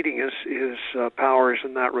exceeding his powers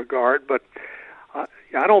in that regard. But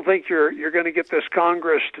I don't think you're going to get this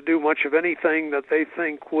Congress to do much of anything that they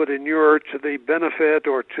think would inure to the benefit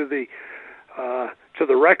or to the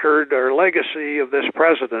record or legacy of this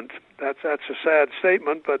president. That's a sad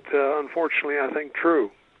statement, but unfortunately, I think true.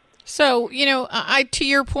 So, to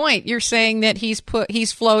your point, you're saying that he's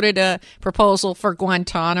floated a proposal for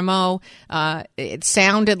Guantanamo. It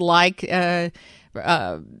sounded like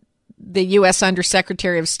the U.S.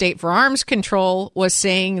 Undersecretary of State for Arms Control was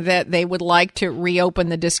saying that they would like to reopen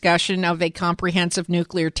the discussion of a comprehensive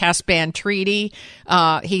nuclear test ban treaty.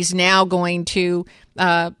 He's now going to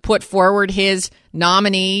put forward his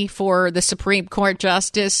nominee for the Supreme Court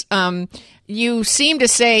justice. You seem to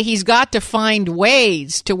say he's got to find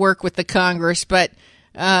ways to work with the Congress, but,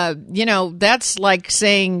 that's like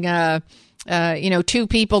saying, two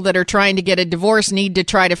people that are trying to get a divorce need to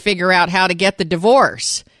try to figure out how to get the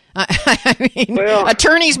divorce.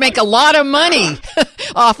 Attorneys make a lot of money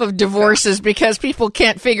off of divorces because people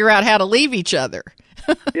can't figure out how to leave each other.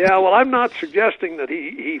 Yeah, well, I'm not suggesting that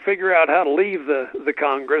he figure out how to leave the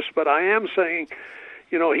Congress, but I am saying,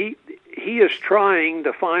 he is trying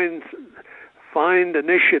to find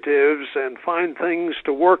initiatives and find things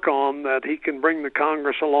to work on that he can bring the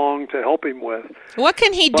Congress along to help him with. What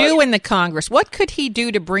can he do in the Congress? What could he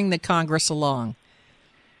do to bring the Congress along?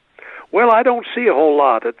 Well, I don't see a whole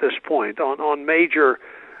lot at this point on major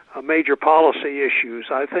policy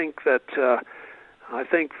issues. I think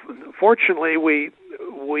fortunately we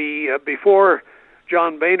before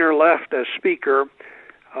John Boehner left as Speaker,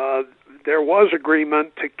 there was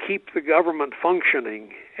agreement to keep the government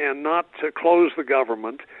functioning and not to close the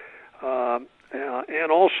government,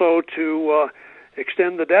 and also to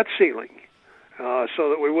extend the debt ceiling so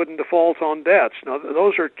that we wouldn't default on debts. Now,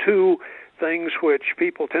 those are two things which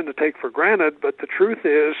people tend to take for granted, but the truth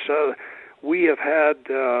is we have had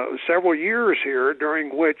several years here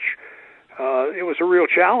during which it was a real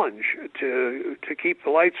challenge to keep the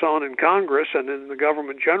lights on in Congress and in the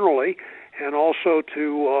government generally, and also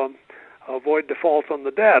to avoid default on the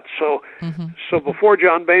debt. So before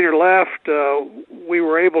John Boehner left, we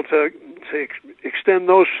were able to extend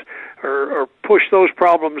those or push those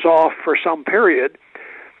problems off for some period.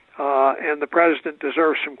 And the president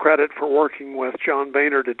deserves some credit for working with John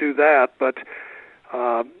Boehner to do that. But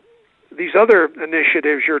these other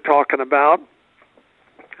initiatives you're talking about,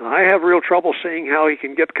 I have real trouble seeing how he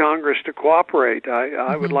can get Congress to cooperate.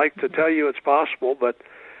 I would like to tell you it's possible, but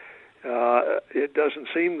it doesn't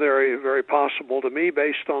seem very, very possible to me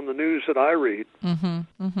based on the news that I read.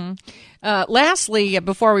 Lastly,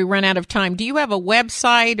 before we run out of time, do you have a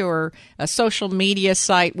website or a social media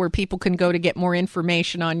site where people can go to get more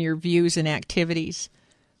information on your views and activities?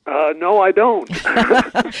 No, I don't.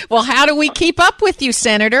 Well, how do we keep up with you,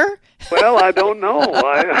 Senator? Well, I don't know.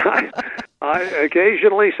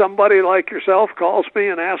 Occasionally somebody like yourself calls me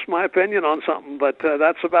and asks my opinion on something, but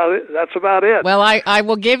that's about it. Well, I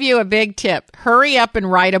will give you a big tip. Hurry up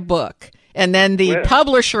and write a book. And then the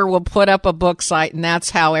publisher will put up a book site, and that's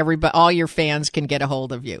how all your fans can get a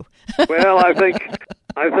hold of you. Well, I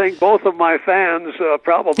think both of my fans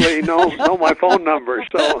probably know my phone number,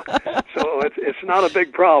 so it's not a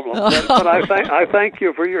big problem. But I thank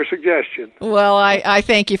you for your suggestion. Well, I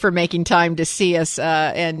thank you for making time to see us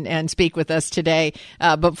and speak with us today.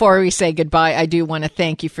 Before we say goodbye, I do want to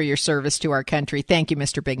thank you for your service to our country. Thank you,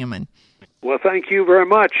 Mr. Bingaman. Well, thank you very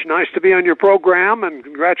much. Nice to be on your program, and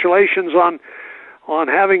congratulations on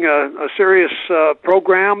having a serious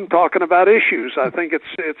program talking about issues. I think it's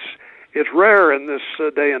rare in this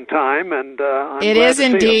day and time, and it is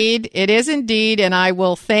indeed. It is indeed, and I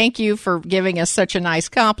will thank you for giving us such a nice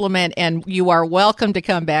compliment. And you are welcome to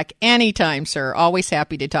come back anytime, sir. Always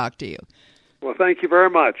happy to talk to you. Well, thank you very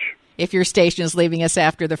much. If your station is leaving us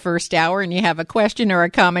after the first hour and you have a question or a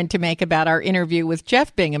comment to make about our interview with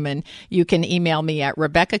Jeff Bingaman, you can email me at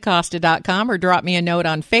RebeccaCosta.com or drop me a note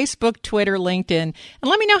on Facebook, Twitter, LinkedIn, and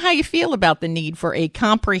let me know how you feel about the need for a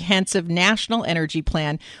comprehensive national energy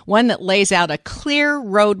plan, one that lays out a clear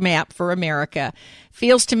roadmap for America.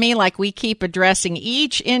 Feels to me like we keep addressing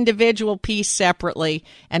each individual piece separately,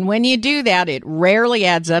 and when you do that, it rarely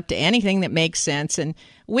adds up to anything that makes sense. And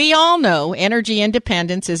we all know energy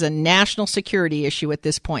independence is a national security issue at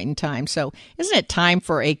this point in time. So isn't it time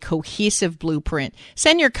for a cohesive blueprint?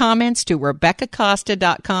 Send your comments to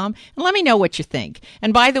RebeccaCosta.com and let me know what you think.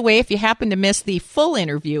 And by the way, if you happen to miss the full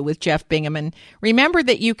interview with Jeff Bingaman, remember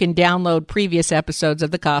that you can download previous episodes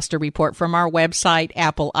of the Costa Report from our website,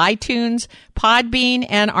 Apple iTunes, Podbean,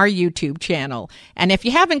 and our YouTube channel. And if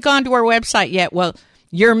you haven't gone to our website yet, well,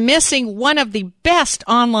 you're missing one of the best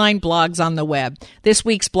online blogs on the web. This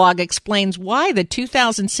week's blog explains why the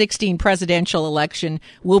 2016 presidential election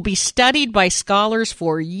will be studied by scholars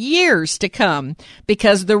for years to come,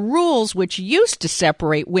 because the rules which used to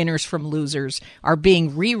separate winners from losers are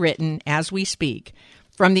being rewritten as we speak.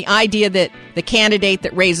 From the idea that the candidate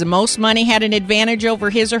that raised the most money had an advantage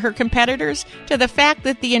over his or her competitors, to the fact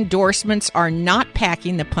that the endorsements are not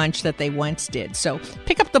packing the punch that they once did. So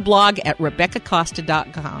pick up the blog at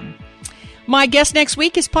RebeccaCosta.com. My guest next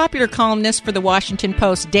week is popular columnist for the Washington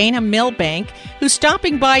Post, Dana Milbank, who's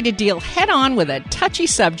stopping by to deal head-on with a touchy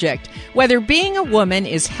subject, whether being a woman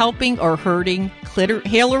is helping or hurting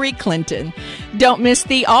Hillary Clinton. Don't miss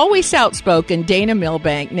the always outspoken Dana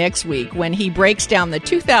Milbank next week when he breaks down the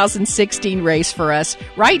 2016 race for us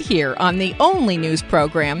right here on the only news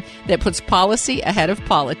program that puts policy ahead of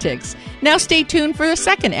politics. Now stay tuned for the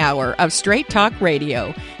second hour of Straight Talk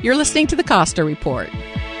Radio. You're listening to the Costa Report.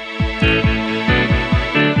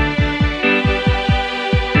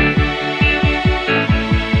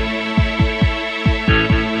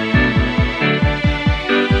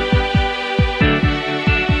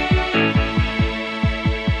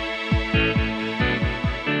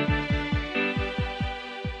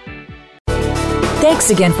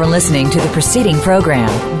 Thanks again for listening to the preceding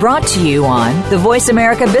program, brought to you on the Voice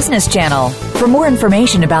America Business Channel. For more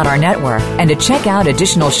information about our network and to check out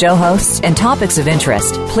additional show hosts and topics of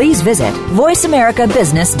interest, please visit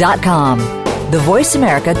voiceamericabusiness.com. The Voice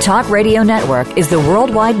America Talk Radio Network is the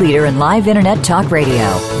worldwide leader in live Internet talk radio.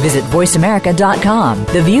 Visit voiceamerica.com.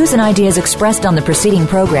 The views and ideas expressed on the preceding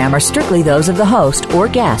program are strictly those of the host or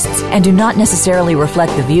guests and do not necessarily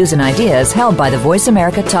reflect the views and ideas held by the Voice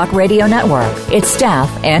America Talk Radio Network, its staff,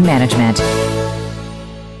 and management.